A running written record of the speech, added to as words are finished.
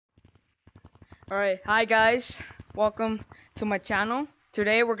Alright, hi guys, welcome to my channel.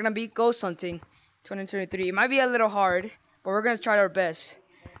 Today we're gonna be ghost hunting 2023. It might be a little hard, but we're gonna try our best.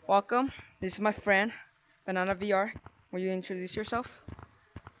 Welcome, this is my friend, Banana VR. Will you introduce yourself?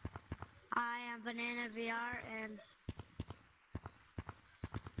 I am Banana VR and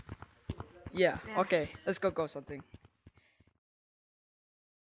Yeah, okay, let's go ghost hunting.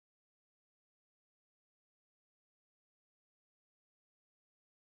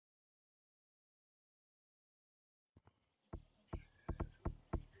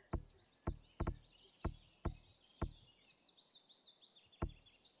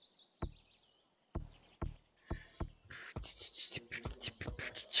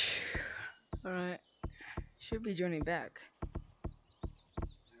 Alright, should be joining back.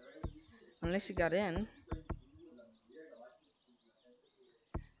 Unless you got in.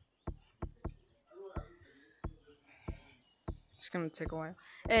 It's gonna take a while.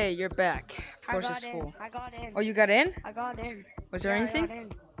 Hey, you're back. Of course it's full. I got in. Oh, you got in? I got in. Was there anything? I got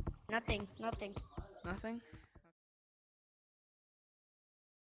in. Nothing. Nothing?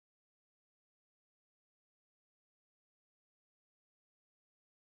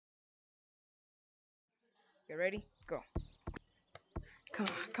 Get ready? Go. Come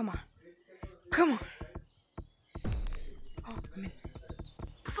on, come on. Come on. Oh, I'm in.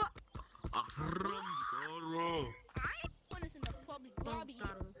 I want us in the public lobby.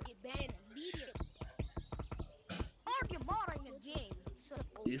 Get banned immediately. Argue more in the game.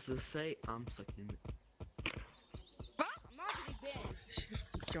 Used to say I'm sucking it. I'm not gonna get banned. She's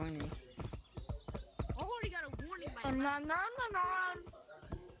joining. I already got a warning by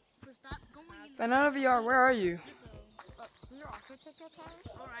for stop going in. Banana VR, where are you?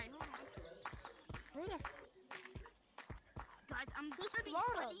 Alright, hold on. Guys, I'm supposed to be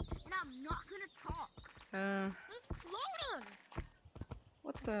funny and I'm not gonna talk. Let's float him.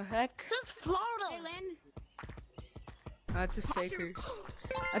 What the heck? Let's float him. Hey, Lynn. That's a faker.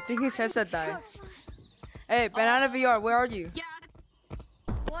 I think his headset died. Hey, Banana VR, where are you? Yeah.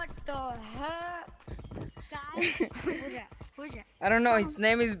 What the heck? Guys. Who's that? I don't know, his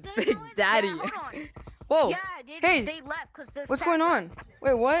name is Big Daddy. Yeah, hold on. Whoa, Yeah, hey, they left because what's going on?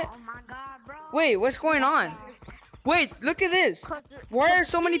 Wait, what? Oh my god, bro. Wait, what's going on? Wait, look at this. Why are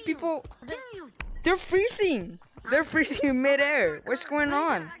so many people? They're freezing. They're freezing in midair. What's going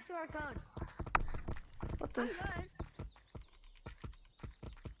on? What the?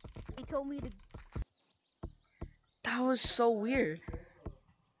 He told me to. That was so weird.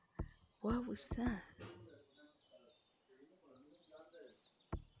 What was that?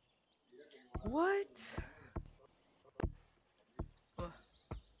 What?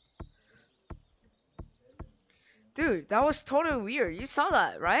 Dude, that was totally weird. You saw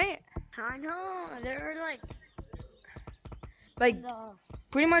that, right? I know. They were Like,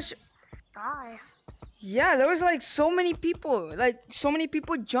 pretty much. sky. Yeah, there was like so many people. Like, so many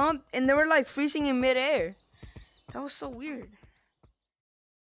people jumped and they were like freezing in midair. That was so weird.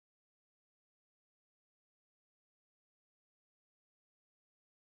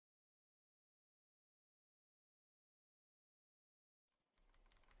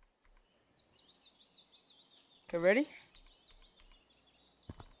 Okay, ready?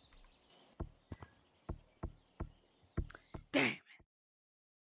 Damn it.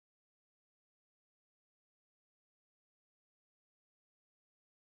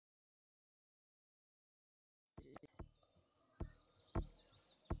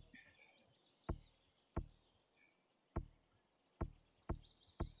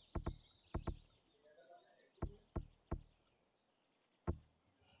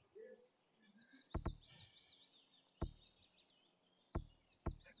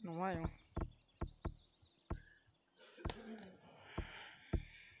 Taking a while.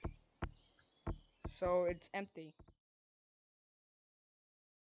 So it's empty.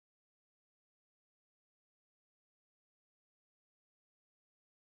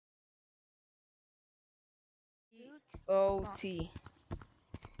 OT.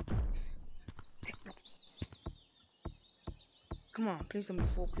 Come on, please don't be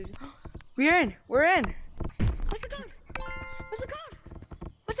full, please. We're in! We're in! What's the code? What's the code?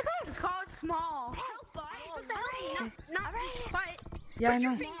 What's the code? It's called small. Help us. What the hell? Not right. Yeah, I Put know.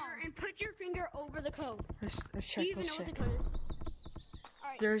 your finger and put your finger over the code. Let's Do check, you even let's know what check. the code is?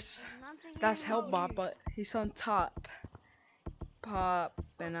 Alright. There's, that's Hellbot, but he's on top. Pop,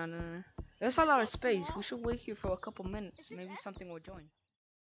 banana. There's a lot of space. We should wait here for a couple minutes. Maybe something will join.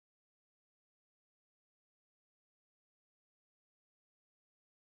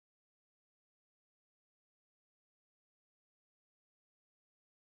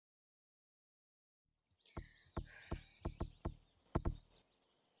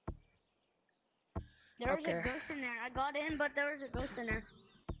 There was Okay. a ghost in there. I got in, but there was a ghost in there.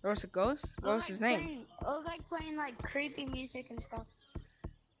 There was a ghost? What was his name? It was like playing like creepy music and stuff.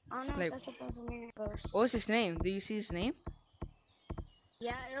 I don't know Like- if that's supposed to mean a ghost. What was his name? Do you see his name?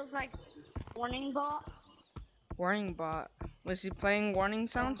 Yeah, it was like warning bot. Warning bot. Was he playing warning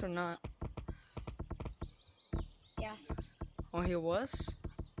sounds or not? Yeah. Oh, he was?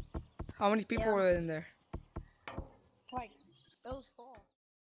 How many people Yeah. were in there? Like, it was full.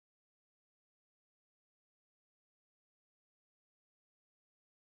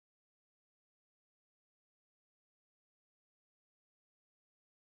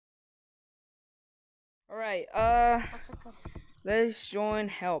 Alright, What's it called? let's join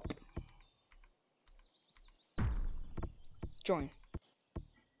help. Join.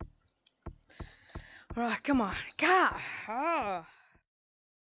 Alright, come on. God. Ah.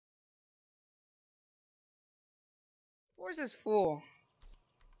 Where's this fool?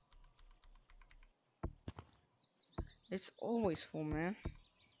 It's always full, man.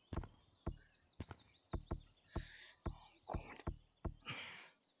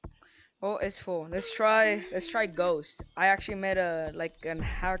 Oh, it's full. Let's try Ghost. I actually met a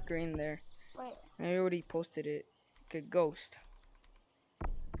hacker in there. Wait. I already posted it. Okay, Ghost.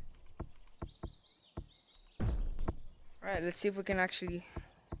 Alright, let's see if we can actually.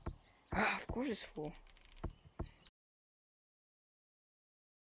 Ah, of course it's full.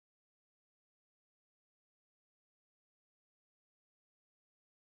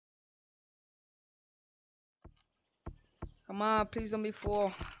 Come on, please don't be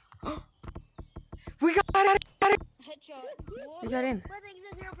full. We got it! Headshot. We got in.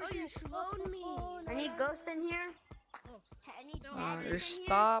 Oh, you slowed me. Any ghosts in here? There's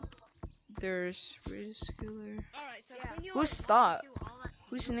stop. There's risk killer. Alright, so Yeah. can you Who's like, stop? do all that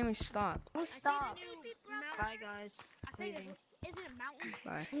Who's the name is stop? Who I see stopped? the new Hi guys. I think is it a mountain?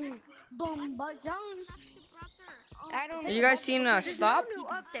 Bye. Boom, but Jones. I don't know. Have you guys seen stop? New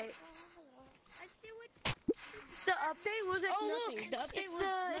update. The update was like nothing. The update was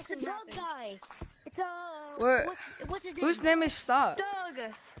it's the dog guy. It's Where? what's his name? Whose name is stop?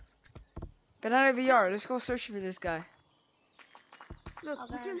 Doug. Banana VR. Let's go search for this guy. Look,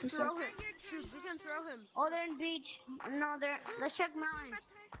 we Okay. can Who's throw him. Shoot, we can throw him. Oh, they're in beach. No, they're. Let's check mountains.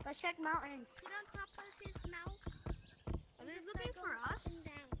 Let's check mountains. Are they looking for us?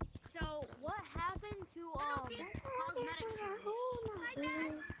 So what happened to cosmetics?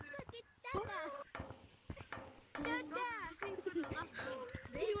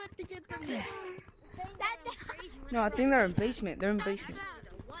 They went to get them. No, I think they're in basement. They're in basement.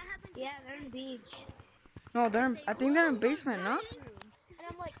 What happened? Yeah, they're in beach. No, they're. I think they're in basement, no? And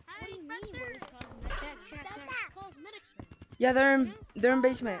I'm like, what do you mean? Where's cosmetics? Check. Cosmetics. Yeah, they're in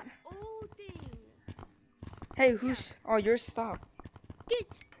basement. Oh thing. Hey, who's? Oh, you're stop. Get.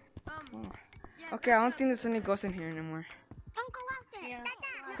 Oh. Okay, I don't think there's any ghosts in here anymore. Don't go out there.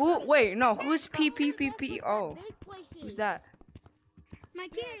 Yeah. Who? Wait, no. Who's PPPP? Oh, Big places. who's that? My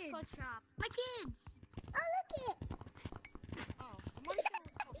kids. My kids. Oh, look it. Oh, someone said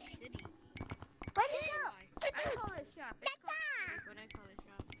it's called City. Where'd you go? I call it shop. It's called City, but I call it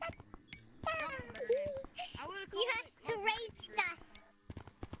shop. Shop's a better name. I would have called it rate us.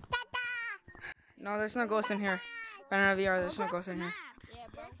 No, there's no ghosts in here. Banana VR. There's no ghosts in here. Yeah,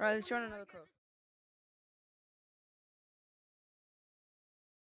 bro. Alright, let's join another code.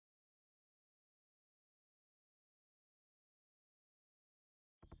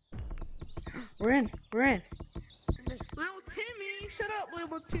 We're in. Little Timmy. Shut up,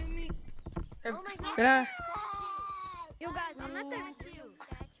 little Timmy. Hey, Oh my God. banana. You guys, I'm not there.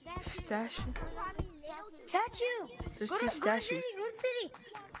 Statue. Statue. There's Go two to statues. Go to city.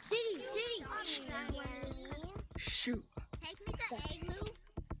 City. Shoot. Take me to Igloo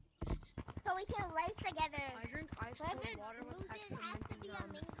so we can race together. I drink ice cold water with extra minty gum.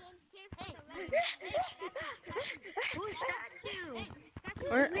 Who's statue?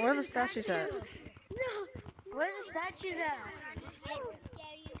 Where are the statues at? No. Where's the statues at?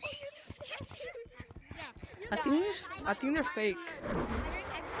 I think they're fake.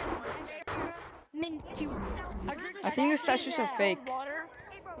 Minty. I think the statues are fake.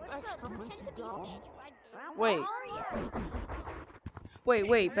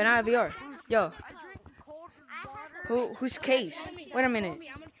 Wait, Banana VR. Yo. Who's Case? Wait a minute.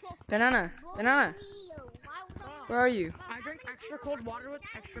 Banana. Where are you? I drink extra cold water with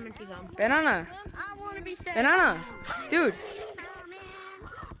extra minty gum. Banana. I want to be fat. Banana. Dude.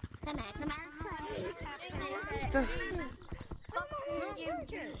 The-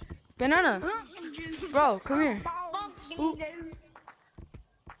 Banana. Bro, come here. Ooh.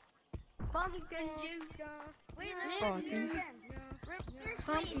 Oh, I think.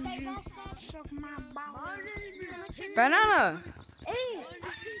 Suck my balls. Banana. Hey,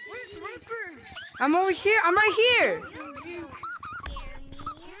 where's Ripper? I'm over here. I'm right here.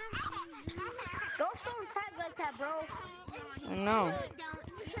 Ghost don't tag like that, bro. I know.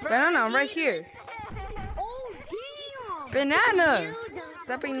 Banana, I'm right here. Oh, damn. Banana.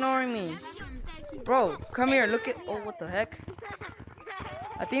 Stop ignoring me. Bro, come here. Look at. Oh, what the heck?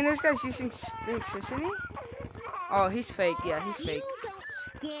 I think this guy's using sticks, isn't he? Oh, he's fake. Yeah, he's fake. You don't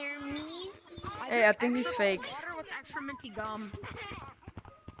scare me. Hey, I think he's fake. Water with extra minty gum.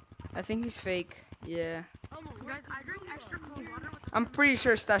 I think he's fake. Yeah. Guys, I drink extra cold water with I'm pretty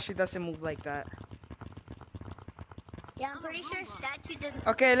sure Statue doesn't move like that. Yeah, I'm pretty sure Statue doesn't.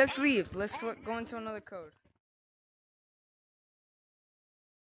 Okay, let's leave. Let's go into another code.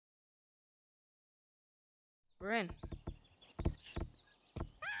 We're in.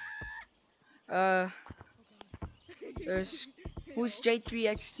 There's who's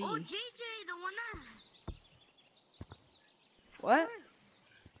J3XD? Oh, JJ, the one that. What?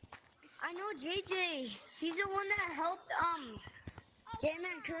 I know JJ. He's the one that helped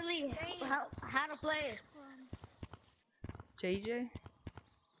J-Man Curly how to play. JJ?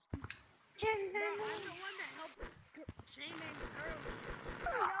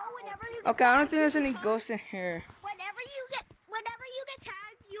 Okay, I don't think there's any ghosts in here. Whenever you get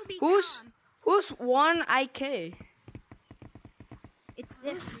tagged, you become. Who's one IK? It's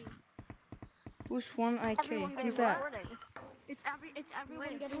this. Who's one IK? Everyone Who's getting that? reported. It's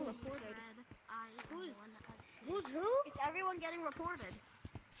everyone getting reported. Who's who? It's everyone getting reported.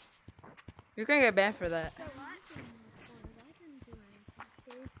 You're gonna get banned for that.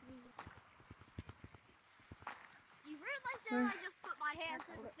 You realize that I just put my hands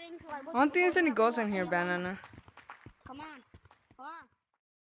on the thing, so I I don't think there's any ghosts in here, Banana. Come on. Come on.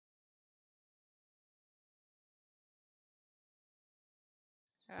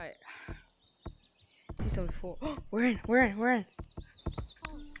 Alright. Please tell me four. We're in.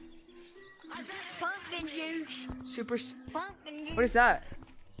 Pumpkin juice. Super. Pumpkin juice. What is that?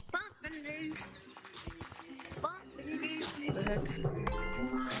 Pumpkin juice. Pumpkin juice. What the heck?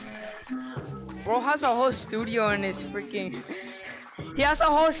 Bro has a whole studio in his freaking. He has a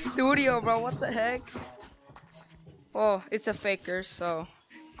whole studio, bro. What the heck? Oh, it's a faker. So,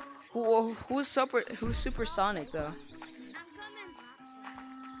 who's supersonic though?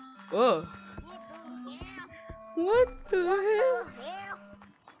 Oh. What the hell?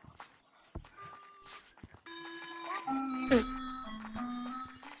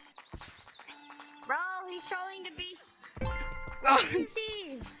 Bro, he's showing to be. Oh, You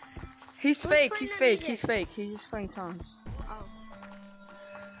see? he's fake. He's fake. He's fake. He's just playing songs.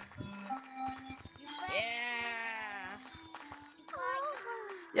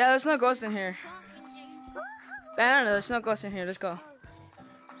 Yeah, there's no ghost in here. No, there's no ghost in here. Let's go.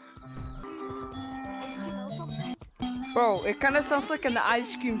 Bro, it kind of sounds like an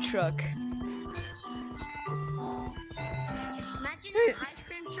ice cream truck. Imagine an ice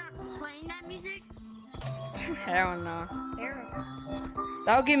cream truck playing that music. Hell no.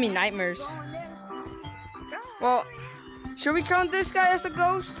 That would give me nightmares. Well, should we count this guy as a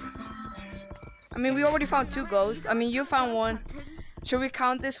ghost? I mean, we already found two ghosts. I mean, you found one. Should we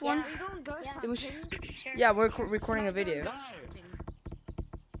count this one? Then we should- Yeah, we're recording a video.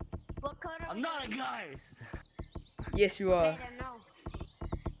 I'm not a ghost. Yes, you are.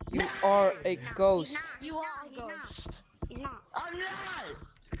 You are a ghost. You are a ghost. He's not. I'm not.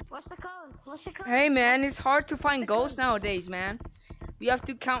 What's the code? What's the code? Hey, man, it's hard to find ghosts nowadays, man. We have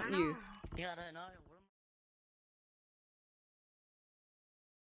to count you. Yeah, I don't know.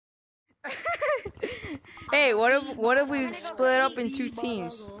 Hey, what if we split up in two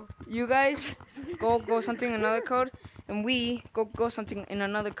teams? You guys go something in another code, and we go something in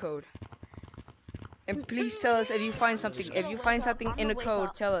another code. And please tell us if you find something. If you find something in the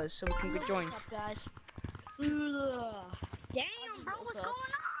code, tell us so we can get joined. Guys. Damn, bro, what's going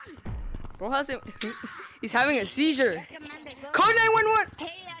on? Bro he's having a seizure. Recommended. Call 911. Hey,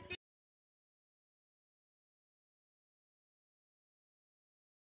 I think.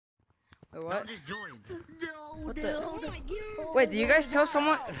 Wait, what? I just joined. No, What dude. the- Oh my God. Wait, do you guys tell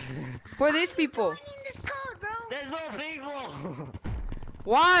someone? Who are these people? I need this code, bro. There's no people.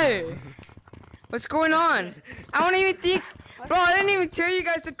 Why? What's going on? I don't even think, bro. I didn't even tell you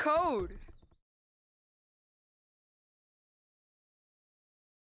guys the code.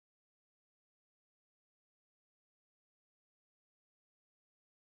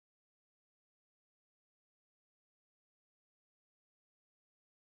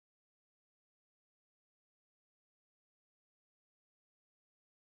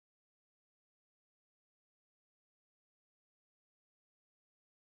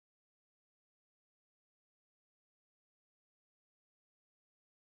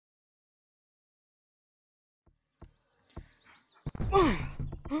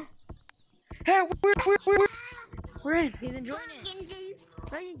 Hey, we're in. He's enjoying it.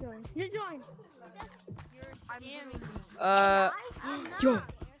 Let you join. You join. You're scamming me. Yo,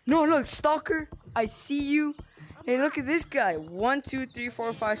 no, look, stalker. I see you. Hey, look at this guy. 1, 2, 3,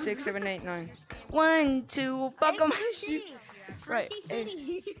 4, 5, 6, 7, 8, 9. 1, 2, buck on my shoe. Right.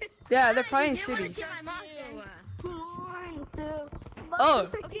 Hey. Yeah, they're probably in city. Oh,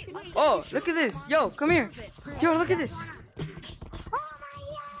 oh, look at this. Yo, come here. Yo, look at this.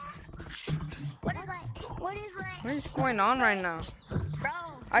 What is going on right now?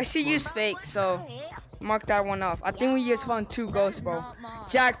 I see you's fake, so mark that one off. I think we just found 2 ghosts, bro.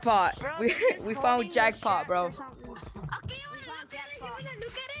 Jackpot. We found jackpot, bro.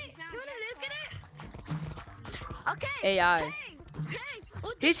 AI.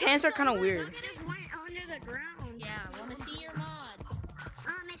 His hands are kind of weird. Yeah, wanna see your mods.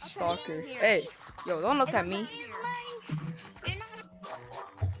 Stalker. Hey, yo, don't look at me.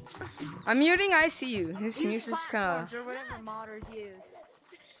 I'm muting. I see you. His music's kind of. Or whatever modders use.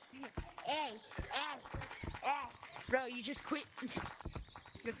 Bro, you just quit.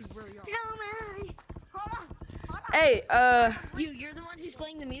 Really Hey, you're the one who's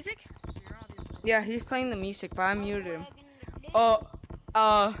playing the music? yeah, he's playing the music, but I muted him.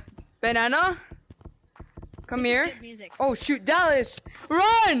 Banana? Come here. Good music. Oh, shoot, Dallas!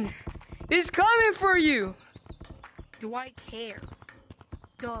 Run! He's coming for you! Do I care?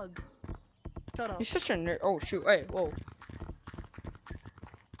 Doug. Shut up. You're such a nerd. Oh, shoot. Hey, whoa.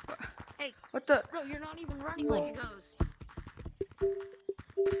 Hey. What the? Bro, you're not even running like a ghost.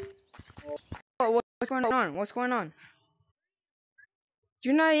 Oh, what's going on? What's going on?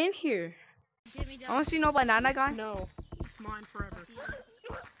 You're not in here. I don't see no banana guy. No. It's mine forever.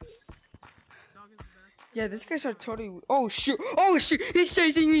 Yeah, these guys are totally. Oh shoot! Oh shoot! He's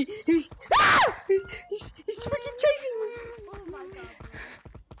chasing me. He's freaking chasing me. Oh my god.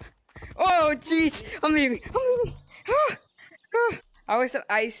 Oh jeez! I'm leaving. I always said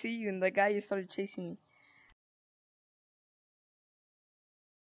I see you, and the guy just started chasing me.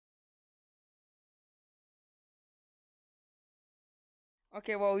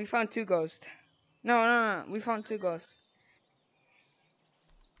 Okay, well we found 2 ghosts. No, we found 2 ghosts.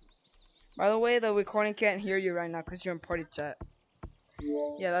 By the way, the recording can't hear you right now because you're in party chat.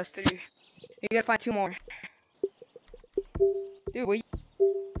 Yeah, that's 3. You gotta find 2 more. Dude, we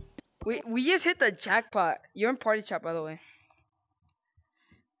just hit the jackpot. You're in party chat, by the way.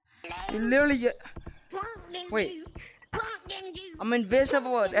 You literally just... Wait. I'm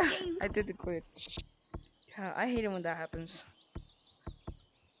invisible. I did the glitch. Yeah, I hate it when that happens.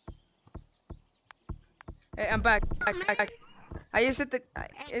 Hey, I'm back. I just hit the...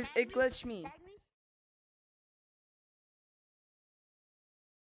 It glitched me.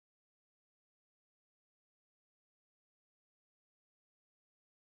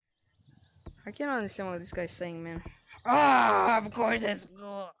 I can't understand what this guy's saying, man. Ah, of course it's...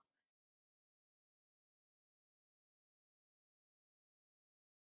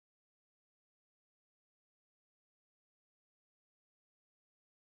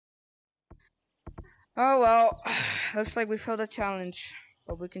 Oh well, looks like we failed the challenge,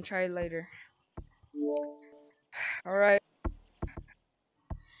 but we can try it later. Alright.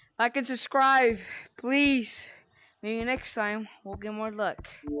 Like and subscribe, please. Maybe next time we'll get more luck.